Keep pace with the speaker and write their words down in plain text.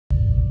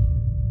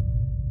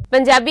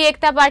पंजाबी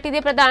एकता party के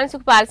प्रधान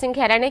सुखपाल सिंह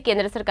खैरा ने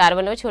केंद्र सरकार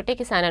वालों छोटे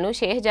किसानों को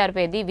 6000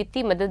 रुपए की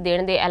वित्ती मदद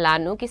देने के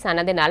ऐलान को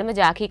किसानों के नाल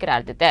मजाक ही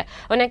करार दिता है।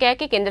 उन्होंने कहा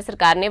कि केंद्र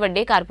सरकार ने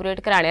वड्डे कारपोरेट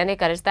घराणिਆਂ के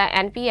कर्ज का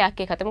NPA आख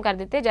के खत्म कर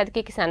दिते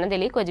जबकि किसानों के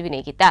लिए कुछ भी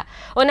नहीं किया।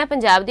 उन्होंने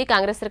पंजाब की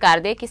कांग्रेस सरकार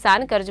के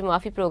किसान कर्ज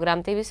मुआफी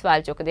प्रोग्राम से भी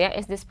सवाल चुकदे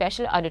इस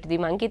स्पैशल ऑडिट की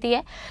मांग की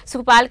है।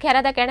 सुखपाल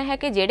खैरा का कहना है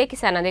कि ਜਿਹੜੇ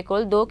किसानों के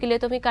कोल 2 किले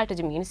तो भी घट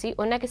जमीन सी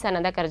उन्होंने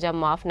किसानों का कर्जा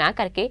माफ ना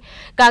करके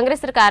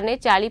कांग्रेस सरकार ने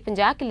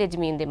 40-50 किले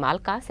जमीन के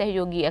मालकां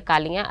सहयोगी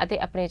अकालियां और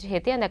अपने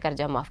चहेतियां का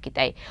कर्जा माफ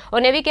किया है।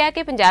 उन्हें भी कहा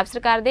कि पंजाब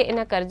सरकार के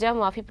इन्हां कर्जा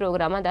माफी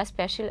प्रोग्रामां का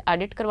स्पैशल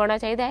ऑडिट करवाना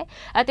चाहिए है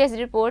और इस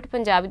रिपोर्ट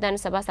पंजाब विधान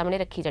सभा सामने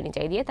रखी जानी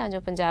चाहिए है ताकि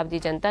पंजाब की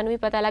जनता को भी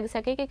पता लग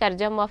सके कि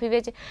कर्जा माफी में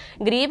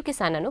गरीब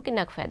किसानों को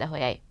कितना फायदा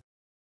होया है।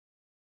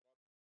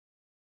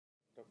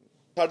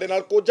 ਸਾਡੇ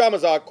ਨਾਲ ਕੋਝਾ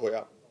ਮਜ਼ਾਕ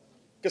ਹੋਇਆ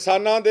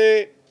ਕਿਸਾਨਾਂ ਦੇ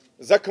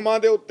ਜ਼ਖਮਾਂ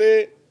ਦੇ ਉੱਤੇ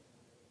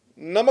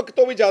ਨਮਕ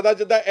ਤੋਂ ਵੀ ਜ਼ਿਆਦਾ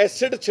ਜਿੱਦਾਂ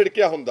ਐਸਿਡ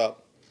ਛਿੜਕਿਆ ਹੁੰਦਾ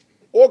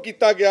ਉਹ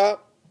ਕੀਤਾ ਗਿਆ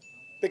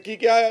ਤੇ ਕੀ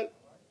ਕਿਹਾ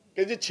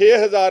ਕਿ ਜੀ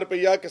 6000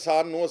 ਰੁਪਇਆ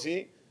ਕਿਸਾਨ ਨੂੰ ਅਸੀਂ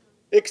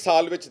ਇੱਕ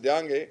ਸਾਲ ਵਿੱਚ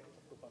ਦੇਵਾਂਗੇ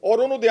ਔਰ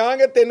ਉਹਨੂੰ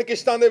ਦੇਵਾਂਗੇ 3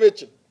 ਕਿਸ਼ਤਾਂ ਦੇ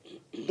ਵਿੱਚ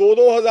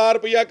 2-2000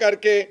 ਰੁਪਇਆ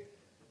ਕਰਕੇ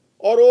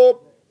ਔਰ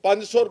ਉਹ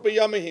 500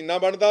 ਰੁਪਇਆ ਮਹੀਨਾ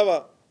ਬਣਦਾ ਵਾ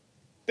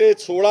ਤੇ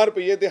 16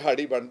 ਰੁਪਏ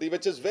ਦਿਹਾੜੀ ਬਣਦੀ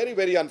ਵਿਚ ਇਜ਼ ਵੈਰੀ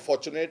ਵੈਰੀ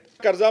ਅਨਫੋਰਚੂਨੇਟ।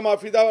 ਕਰਜ਼ਾ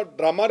ਮਾਫੀ ਦਾ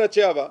ਡਰਾਮਾ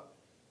ਰਚਿਆ ਵਾ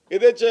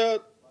ਇਹਦੇ 'ਚ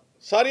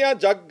ਸਾਰੀਆਂ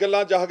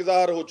ਗੱਲਾਂ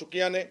ਜਹਾਗਜ਼ਾਰ ਹੋ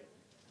ਚੁੱਕੀਆਂ ਨੇ।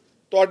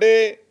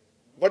 ਤੁਹਾਡੇ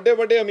ਵੱਡੇ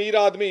ਵੱਡੇ ਅਮੀਰ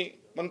ਆਦਮੀ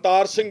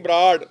ਮਨਤਾਰ ਸਿੰਘ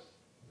ਬਰਾੜ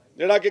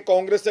ਜਿਹੜਾ ਕਿ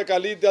ਕਾਂਗਰਸ ਤੇ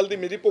ਅਕਾਲੀ ਦਲ ਦੀ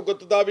ਮੇਰੀ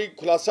ਭੁਗਤ ਦਾ ਵੀ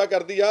ਖੁਲਾਸਾ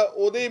ਕਰਦੀ ਆ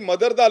ਉਹਦੀ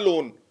ਮਦਰ ਦਾ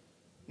ਲੋਨ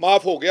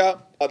ਮਾਫ ਹੋ ਗਿਆ।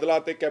 ਬਾਦਲਾਂ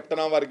ਤੇ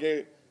ਕੈਪਟਨਾਂ ਵਰਗੇ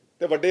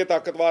ਤੇ ਵੱਡੇ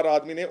ਤਾਕਤਵਰ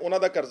ਆਦਮੀ ਨੇ ਉਹਨਾਂ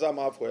ਦਾ ਕਰਜ਼ਾ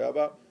ਮਾਫ ਹੋਇਆ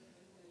ਵਾ।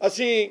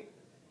 ਅਸੀਂ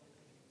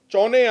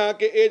ਚਾਹੁੰਦੇ ਆ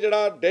ਕਿ ਇਹ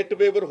ਜਿਹੜਾ ਡੈਟ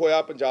ਵੇਵਰ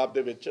ਹੋਇਆ ਪੰਜਾਬ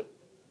ਦੇ ਵਿੱਚ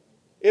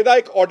ਇਹਦਾ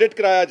ਇੱਕ ਆਡਿਟ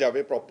ਕਰਾਇਆ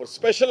ਜਾਵੇ ਪ੍ਰੋਪਰ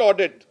ਸਪੈਸ਼ਲ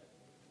ਆਡਿਟ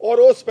और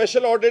वो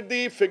स्पैशल ऑडिट की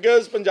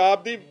फिगर्स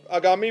पंजाब की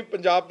आगामी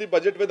पंजाब की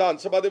बजट विधान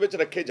सभा के विच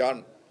रखे जान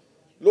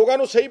लोगों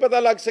को सही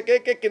पता लग सके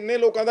कि किन्ने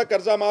लोगों का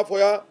कर्जा माफ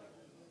होया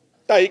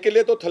 2.5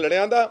 किले तो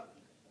थल्लड़ियां दा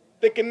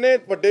ते किन्ने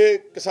वड्डे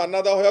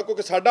किसानां दा होया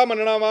क्योंकि साडा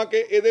मनना वा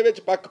कि इहदे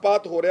विच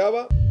पक्षपात हो रहा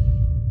वा।